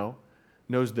right now,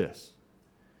 knows this: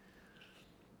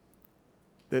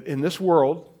 that in this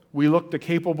world, we look to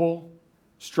capable,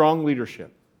 strong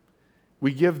leadership.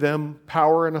 We give them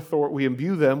power and authority. We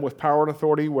imbue them with power and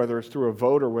authority, whether it's through a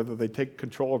vote or whether they take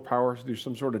control of power through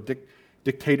some sort of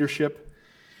dictatorship.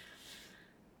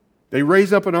 They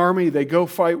raise up an army, they go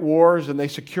fight wars, and they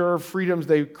secure freedoms,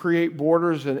 they create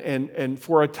borders, and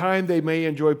for a time they may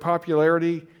enjoy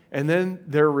popularity, and then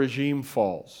their regime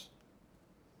falls.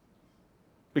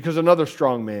 Because another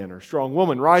strong man or strong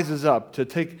woman rises up to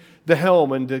take the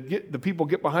helm and to get the people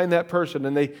get behind that person,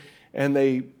 and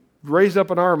they raise up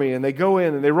an army, and they go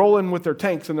in and they roll in with their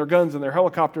tanks and their guns and their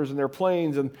helicopters and their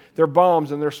planes and their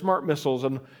bombs and their smart missiles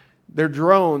and their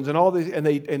drones and all these, and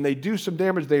they do some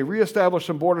damage. They reestablish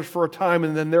some borders for a time,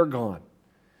 and then they're gone.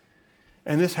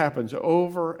 And this happens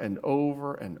over and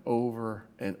over and over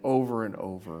and over and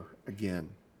over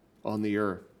again on the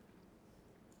earth.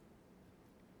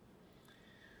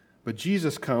 But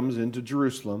Jesus comes into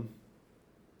Jerusalem,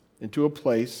 into a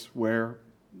place where,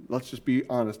 let's just be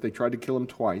honest, they tried to kill him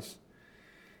twice.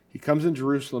 He comes in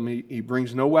Jerusalem. He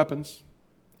brings no weapons.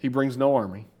 He brings no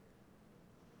army.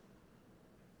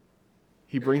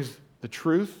 He brings the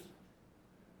truth,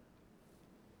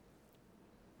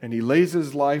 and he lays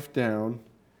his life down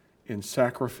in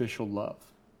sacrificial love.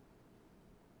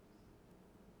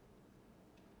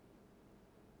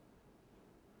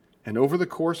 And over the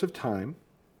course of time,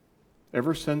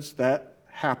 ever since that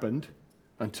happened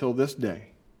until this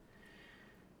day,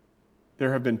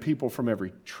 there have been people from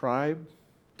every tribe,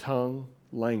 tongue,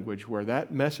 language where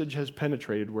that message has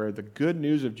penetrated, where the good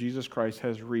news of Jesus Christ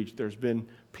has reached. There's been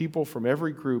people from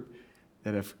every group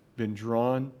that have been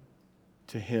drawn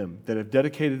to him, that have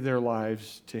dedicated their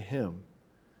lives to him,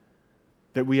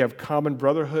 that we have common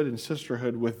brotherhood and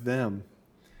sisterhood with them.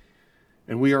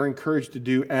 And we are encouraged to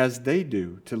do as they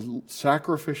do, to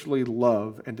sacrificially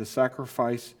love and to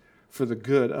sacrifice for the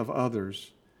good of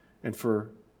others and for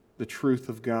the truth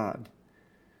of God.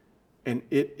 And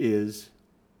it is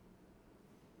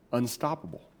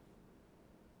unstoppable.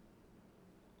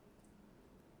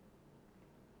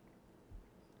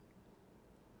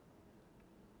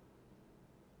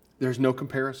 There's no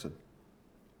comparison.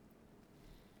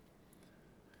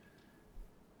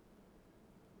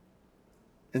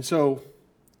 And so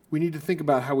we need to think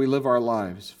about how we live our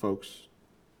lives, folks.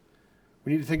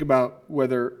 We need to think about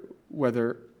whether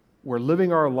we're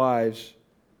living our lives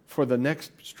for the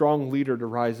next strong leader to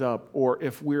rise up, or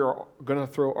if we're going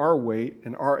to throw our weight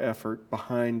and our effort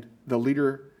behind the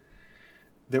leader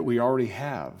that we already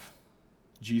have,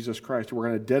 Jesus Christ. We're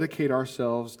going to dedicate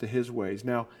ourselves to his ways.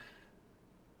 Now,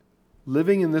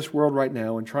 living in this world right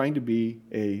now and trying to be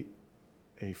a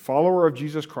follower of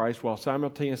Jesus Christ while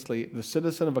simultaneously the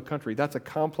citizen of a country, that's a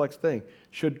complex thing.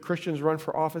 Should Christians run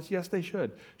for office? Yes, they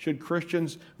should. Should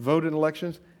Christians vote in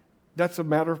elections? That's a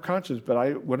matter of conscience, but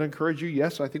I would encourage you,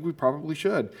 yes, I think we probably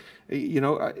should. These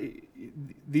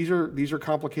are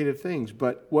complicated things,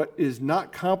 but what is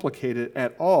not complicated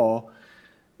at all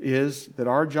is that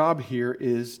our job here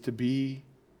is to be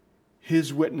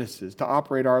His witnesses, to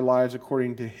operate our lives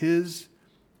according to His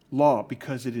law,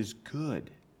 because it is good.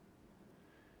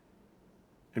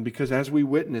 And because as we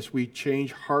witness, we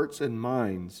change hearts and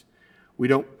minds. We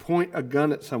don't point a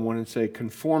gun at someone and say,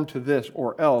 conform to this,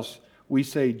 or else. We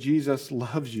say, Jesus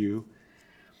loves you.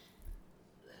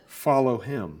 Follow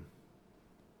Him.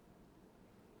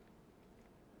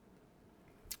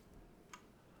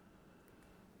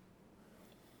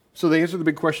 So the answer to the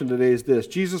big question today is this.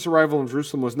 Jesus' arrival in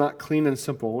Jerusalem was not clean and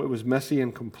simple. It was messy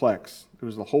and complex. There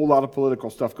was a whole lot of political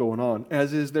stuff going on,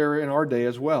 as is there in our day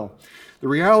as well.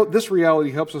 This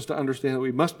reality helps us to understand that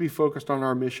we must be focused on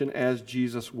our mission as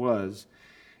Jesus was,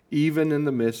 even in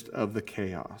the midst of the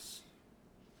chaos.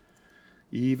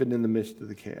 Even in the midst of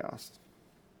the chaos.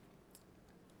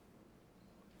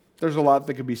 There's a lot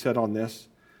that could be said on this.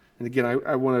 And again,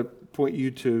 I want to point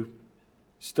you to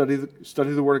study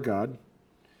the Word of God.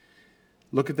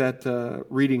 Look at that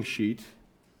reading sheet.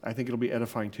 I think it'll be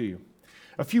edifying to you.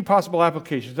 A few possible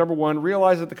applications. Number one,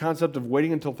 realize that the concept of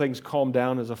waiting until things calm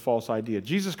down is a false idea.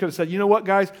 Jesus could have said, you know what,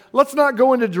 guys? Let's not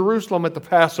go into Jerusalem at the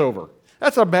Passover.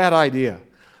 That's a bad idea.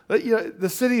 The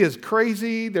city is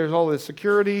crazy. There's all this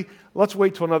security. Let's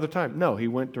wait till another time. No, He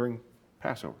went during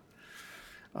Passover.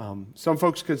 Some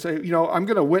folks could say, I'm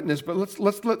going to witness, but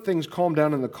let's let things calm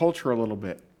down in the culture a little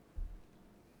bit.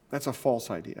 That's a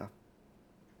false idea.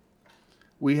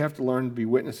 We have to learn to be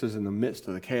witnesses in the midst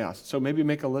of the chaos. So maybe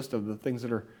make a list of the things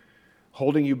that are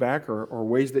holding you back or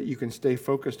ways that you can stay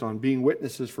focused on being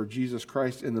witnesses for Jesus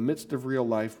Christ in the midst of real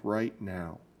life right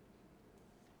now.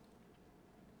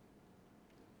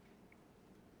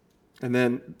 And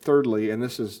then thirdly, and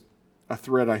this is a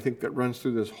thread I think that runs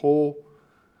through this whole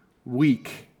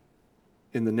week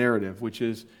in the narrative, which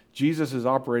is Jesus is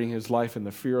operating His life in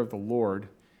the fear of the Lord,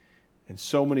 and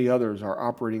so many others are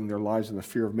operating their lives in the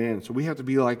fear of man. So we have to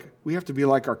be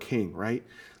like our King, right?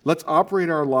 Let's operate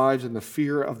our lives in the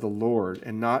fear of the Lord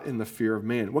and not in the fear of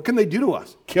man. What can they do to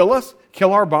us? Kill us?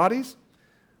 Kill our bodies?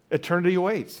 Eternity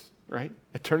awaits, right?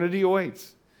 Eternity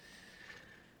awaits.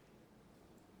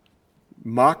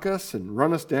 Mock us and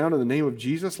run us down in the name of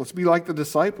Jesus? Let's be like the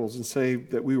disciples and say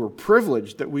that we were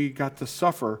privileged that we got to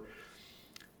suffer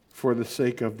for the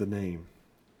sake of the name.